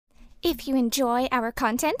If you enjoy our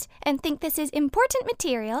content and think this is important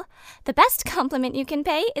material, the best compliment you can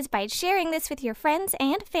pay is by sharing this with your friends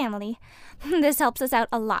and family. This helps us out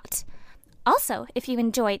a lot. Also, if you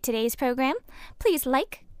enjoyed today's program, please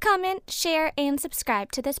like, comment, share, and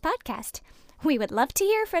subscribe to this podcast. We would love to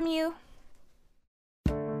hear from you.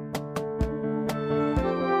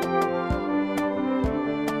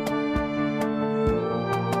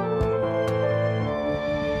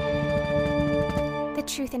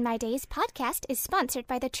 The Truth in My Days podcast is sponsored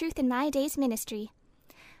by the Truth in My Days ministry.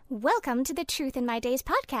 Welcome to the Truth in My Days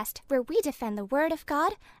podcast, where we defend the Word of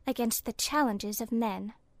God against the challenges of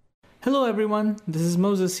men. Hello everyone, this is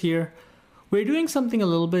Moses here. We're doing something a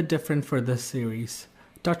little bit different for this series.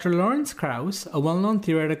 Dr. Lawrence Krauss, a well-known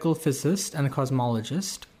theoretical physicist and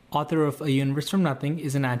cosmologist, author of A Universe from Nothing,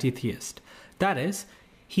 is an anti-theist. That is,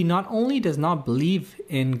 he not only does not believe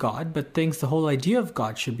in God, but thinks the whole idea of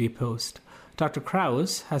God should be opposed. Dr.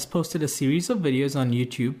 Krauss has posted a series of videos on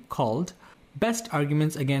YouTube called Best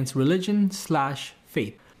Arguments Against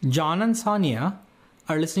Religion/Faith. John and Sonia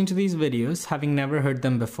are listening to these videos, having never heard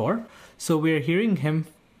them before, so we're hearing him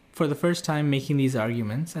for the first time making these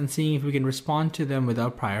arguments and seeing if we can respond to them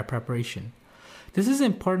without prior preparation. This is an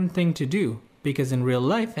important thing to do, because in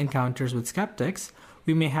real-life encounters with skeptics,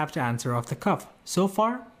 we may have to answer off the cuff. So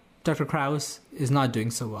far, Dr. Krauss is not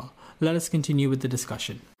doing so well. Let us continue with the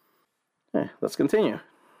discussion. Let's continue.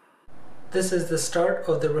 This is the start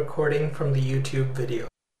of the recording from the YouTube video.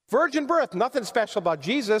 Virgin birth, nothing special about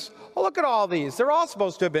Jesus. Oh, look at all these. They're all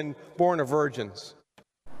supposed to have been born of virgins.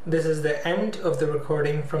 This is the end of the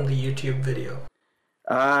recording from the YouTube video.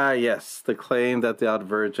 Yes, the claim that they had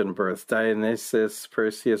virgin births. Dionysus,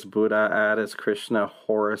 Perseus, Buddha, Attis, Krishna,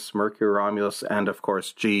 Horus, Mercury, Romulus, and of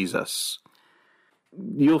course Jesus.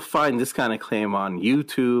 You'll find this kind of claim on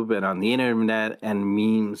YouTube and on the internet and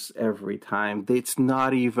memes every time. It's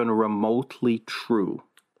not even remotely true.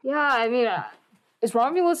 Yeah, I mean, is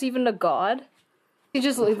Romulus even a god? He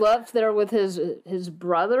just left there with his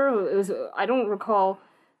brother. I don't recall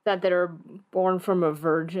that they're born from a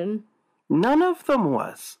virgin. None of them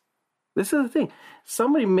was. This is the thing.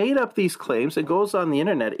 Somebody made up these claims. It goes on the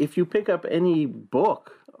internet. If you pick up any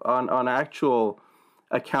book on actual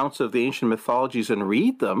accounts of the ancient mythologies and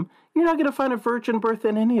read them, you're not going to find a virgin birth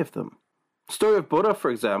in any of them. Story of Buddha,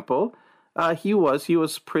 for example, he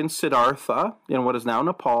was Prince Siddhartha in what is now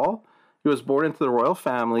Nepal. He was born into the royal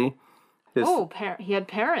family. He had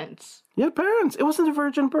parents. He had parents. It wasn't a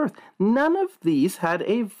virgin birth. None of these had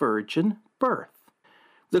a virgin birth.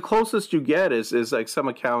 The closest you get is like some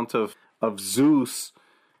account of Zeus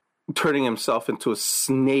turning himself into a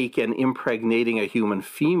snake and impregnating a human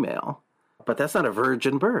female. But that's not a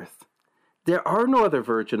virgin birth. There are no other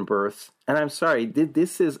virgin births. And I'm sorry,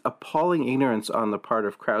 this is appalling ignorance on the part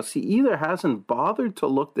of Krauss. He either hasn't bothered to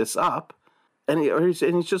look this up, and he's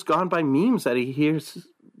just gone by memes that he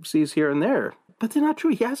sees here and there. But they're not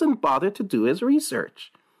true. He hasn't bothered to do his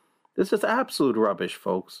research. This is absolute rubbish,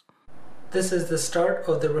 folks. This is the start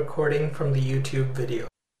of the recording from the YouTube video.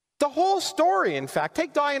 The whole story, in fact,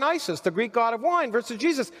 take Dionysus, the Greek god of wine, versus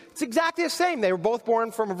Jesus. It's exactly the same. They were both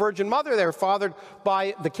born from a virgin mother. They were fathered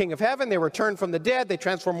by the King of Heaven. They returned from the dead. They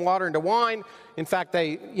transformed water into wine. In fact,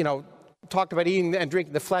 they, talked about eating and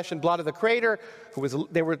drinking the flesh and blood of the Creator.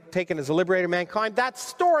 They were taken as a liberator of mankind. That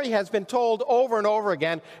story has been told over and over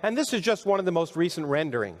again, and this is just one of the most recent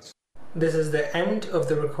renderings. This is the end of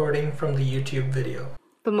the recording from the YouTube video.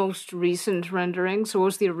 The most recent rendering? So what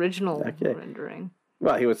was the original rendering?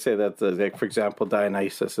 Well, he would say that, for example,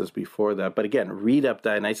 Dionysus is before that. But again, read up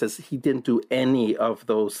Dionysus. He didn't do any of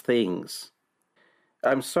those things.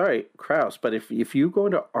 I'm sorry, Krauss, but if you're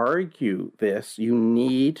going to argue this, you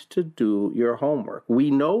need to do your homework. We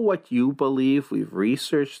know what you believe. We've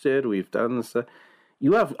researched it. We've done this.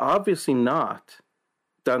 You have obviously not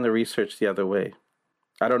done the research the other way.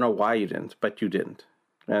 I don't know why you didn't, but you didn't.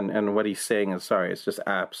 And what he's saying is, sorry, it's just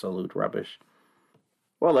absolute rubbish.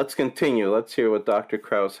 Well, let's continue. Let's hear what Dr.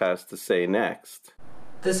 Krauss has to say next.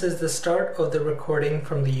 This is the start of the recording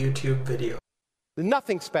from the YouTube video.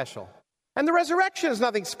 Nothing special. And the resurrection is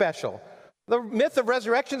nothing special. The myth of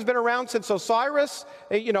resurrection has been around since Osiris.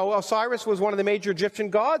 Osiris was one of the major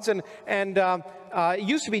Egyptian gods, and it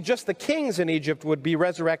used to be just the kings in Egypt would be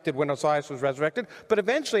resurrected when Osiris was resurrected. But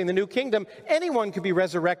eventually, in the New Kingdom, anyone could be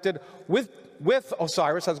resurrected with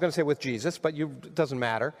Osiris. I was going to say with Jesus, but it doesn't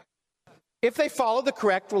matter. If they follow the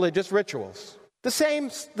correct religious rituals. The same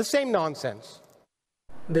nonsense.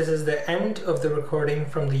 This is the end of the recording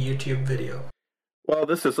from the YouTube video. Well,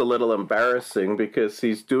 this is a little embarrassing because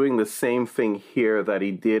he's doing the same thing here that he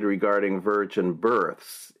did regarding virgin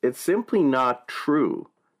births. It's simply not true.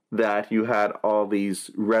 that you had all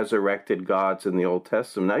these resurrected gods in the Old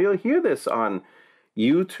Testament. Now, you'll hear this on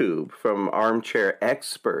YouTube from armchair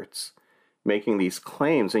experts making these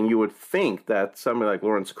claims, and you would think that somebody like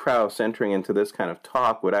Lawrence Krauss entering into this kind of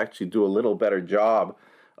talk would actually do a little better job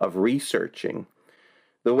of researching.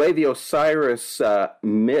 The way the Osiris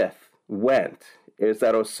myth went is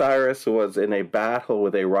that Osiris was in a battle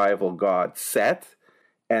with a rival god, Set,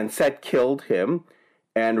 and Set killed him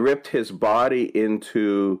and ripped his body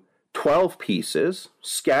into 12 pieces,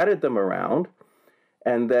 scattered them around,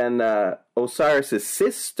 and then Osiris's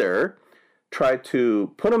sister tried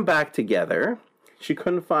to put them back together. She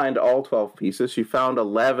couldn't find all 12 pieces. She found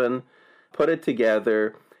 11, put it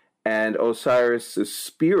together, and Osiris'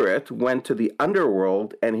 spirit went to the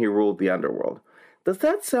underworld, and he ruled the underworld. Does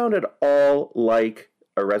that sound at all like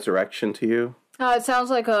a resurrection to you? It sounds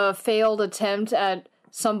like a failed attempt at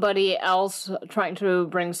somebody else trying to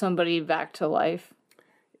bring somebody back to life.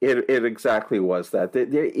 It exactly was that.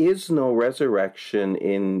 There is no resurrection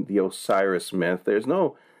in the Osiris myth.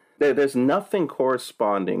 There's nothing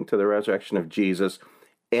corresponding to the resurrection of Jesus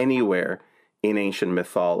anywhere in ancient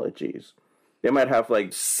mythologies. They might have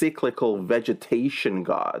like cyclical vegetation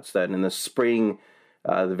gods that in the spring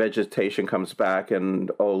the vegetation comes back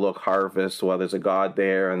and, oh, look, harvest, well, there's a god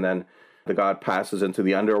there, and then the god passes into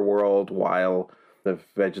the underworld while the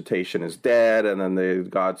vegetation is dead, and then the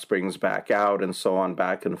god springs back out, and so on,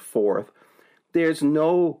 back and forth. There's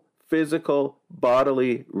no physical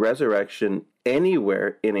bodily resurrection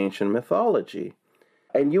anywhere in ancient mythology.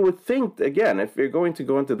 And you would think, again, if you're going to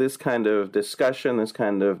go into this kind of discussion, this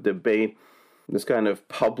kind of debate, this kind of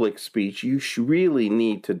public speech, you really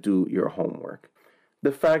need to do your homework.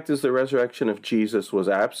 The fact is the resurrection of Jesus was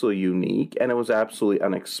absolutely unique, and it was absolutely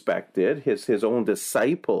unexpected. His own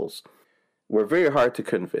disciples were very hard to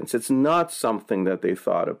convince. It's not something that they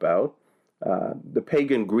thought about. The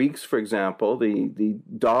pagan Greeks, for example, the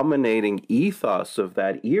dominating ethos of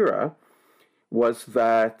that era was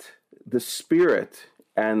that the spirit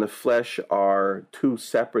and the flesh are two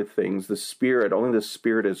separate things. Only the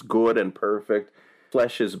spirit is good and perfect.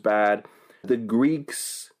 Flesh is bad. The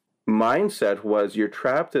Greeks' mindset was you're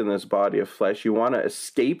trapped in this body of flesh. You want to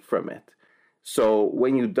escape from it. So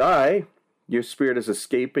when you die, your spirit is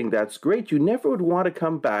escaping. That's great. You never would want to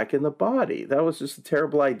come back in the body. That was just a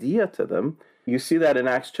terrible idea to them. You see that in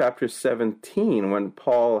Acts chapter 17 when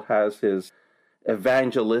Paul has his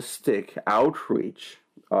evangelistic outreach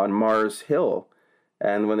on Mars Hill.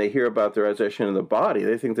 And when they hear about the resurrection of the body,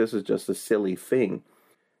 they think this is just a silly thing.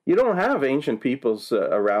 You don't have ancient peoples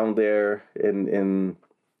around there in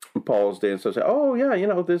Paul's day and so say, oh yeah,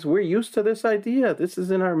 we're used to this idea. This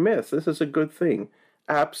is in our myths. This is a good thing.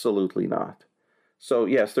 Absolutely not. So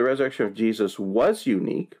yes, the resurrection of Jesus was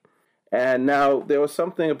unique. And now there was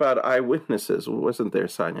something about eyewitnesses, wasn't there,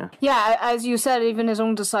 Sonia? Yeah, as you said, even his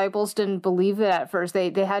own disciples didn't believe it at first.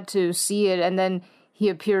 They had to see it, and then he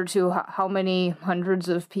appeared to how many hundreds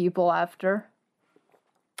of people after?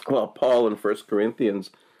 Well, Paul in 1 Corinthians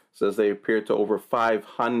says they appeared to over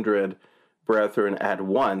 500 brethren at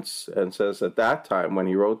once, and says at that time, when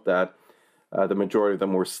he wrote that, the majority of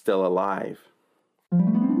them were still alive.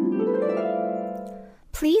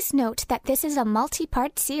 Please note that this is a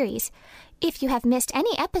multi-part series. If you have missed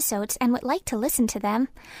any episodes and would like to listen to them,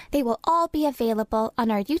 they will all be available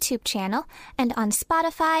on our YouTube channel and on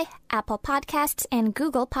Spotify, Apple Podcasts, and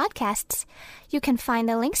Google Podcasts. You can find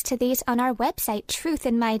the links to these on our website,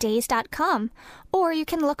 truthinmydays.com, or you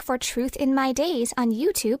can look for Truth in My Days on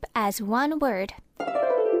YouTube as one word.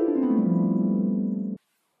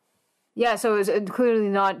 Yeah, so it's clearly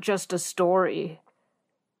not just a story.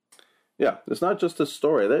 Yeah, it's not just a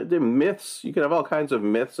story. They're myths. You can have all kinds of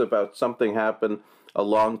myths about something happened a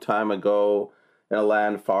long time ago in a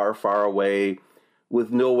land far, far away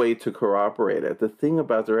with no way to corroborate it. The thing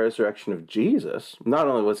about the resurrection of Jesus, not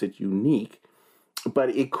only was it unique,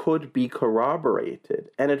 but it could be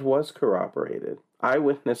corroborated, and it was corroborated.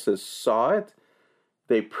 Eyewitnesses saw it,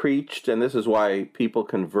 they preached, and this is why people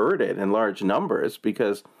converted in large numbers,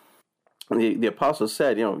 because the apostles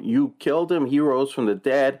said, you killed him, he rose from the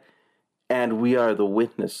dead, and we are the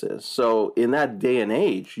witnesses. So in that day and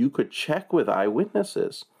age, you could check with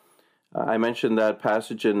eyewitnesses. I mentioned that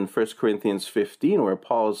passage in 1 Corinthians 15 where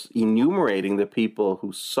Paul's enumerating the people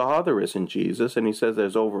who saw the risen Jesus, and he says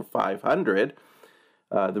there's over 500,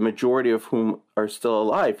 the majority of whom are still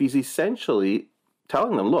alive. He's essentially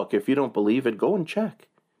telling them, look, if you don't believe it, go and check.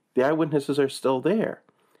 The eyewitnesses are still there.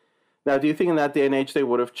 Now, do you think in that day and age they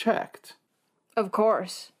would have checked? Of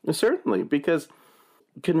course. Certainly, because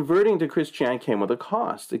converting to Christianity came with a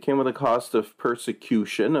cost. It came with a cost of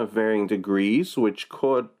persecution of varying degrees, which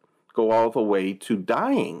could go all the way to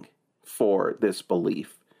dying for this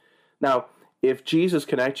belief. Now, if Jesus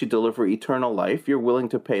can actually deliver eternal life, you're willing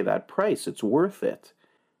to pay that price. It's worth it.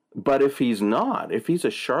 But if he's not, if he's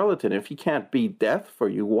a charlatan, if he can't beat death for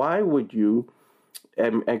you, why would you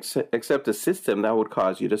accept a system that would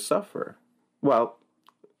cause you to suffer? Well,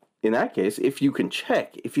 in that case, if you can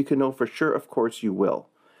check, if you can know for sure, of course you will.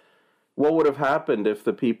 What would have happened if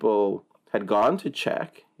the people had gone to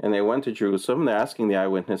check and they went to Jerusalem, they're asking the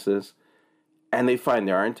eyewitnesses, and they find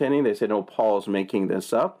there aren't any? They say, no, Paul's making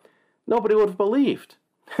this up. Nobody would have believed.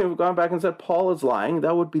 They would have gone back and said, Paul is lying.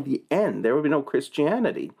 That would be the end. There would be no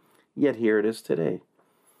Christianity. Yet here it is today.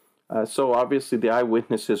 So obviously the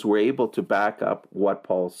eyewitnesses were able to back up what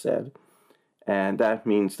Paul said. And that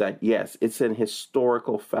means that, yes, it's an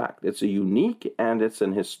historical fact. It's a unique and it's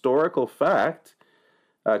an historical fact,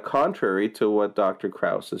 contrary to what Dr.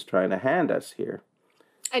 Krauss is trying to hand us here.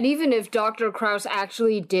 And even if Dr. Krauss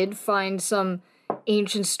actually did find some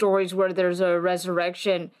ancient stories where there's a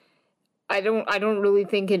resurrection, I don't really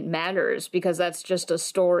think it matters, because that's just a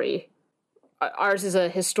story. Ours is a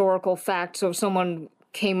historical fact, so if someone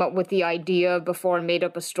came up with the idea before and made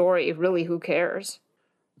up a story, really, who cares?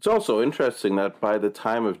 It's also interesting that by the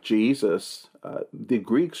time of Jesus, the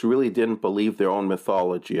Greeks really didn't believe their own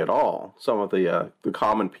mythology at all. Some of the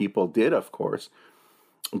common people did, of course.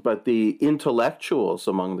 But the intellectuals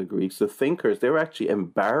among the Greeks, the thinkers, they were actually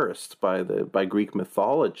embarrassed by Greek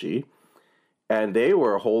mythology. And they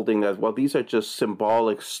were holding that, well, these are just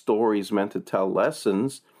symbolic stories meant to tell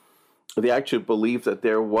lessons. They actually believed that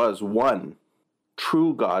there was one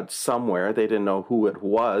true God somewhere. They didn't know who it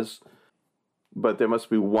was, but there must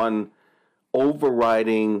be one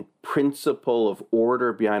overriding principle of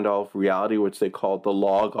order behind all of reality, which they called the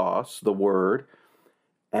Logos, the Word.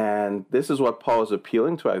 And this is what Paul is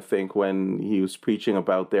appealing to, I think, when he was preaching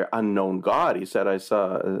about their unknown God. He said, I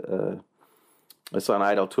saw an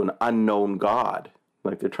idol to an unknown God.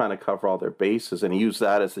 Like they're trying to cover all their bases. And he used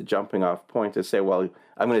that as the jumping off point to say, well,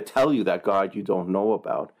 I'm going to tell you that God you don't know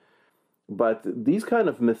about. But these kind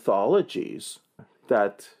of mythologies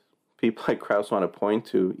that people like Krauss want to point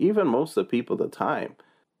to, even most of the people at the time,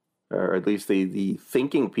 or at least the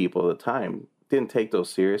thinking people at the time, didn't take those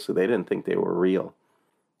seriously. They didn't think they were real.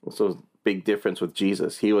 So big difference with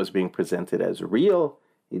Jesus. He was being presented as real.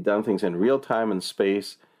 He'd done things in real time and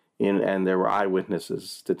space, and there were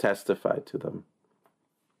eyewitnesses to testify to them.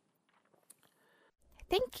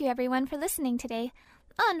 Thank you, everyone, for listening today.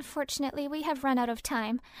 Unfortunately, we have run out of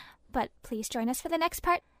time, but please join us for the next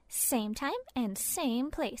part, same time and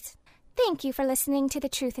same place. Thank you for listening to the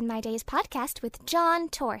Truth in My Days podcast with John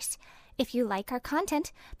Torse. If you like our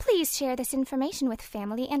content, please share this information with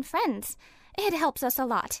family and friends. It helps us a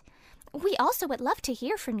lot. We also would love to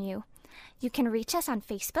hear from you. You can reach us on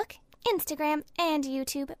Facebook, Instagram, and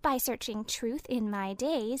YouTube by searching Truth in My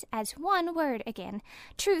Days as one word again.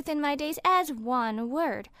 Truth in My Days as one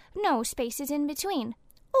word. No spaces in between.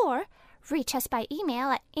 Or reach us by email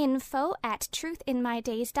at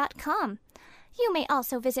info@truthinmydays.com. You may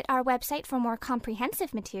also visit our website for more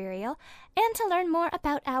comprehensive material and to learn more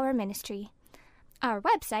about our ministry. Our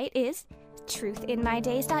website is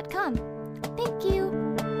truthinmydays.com. Thank you.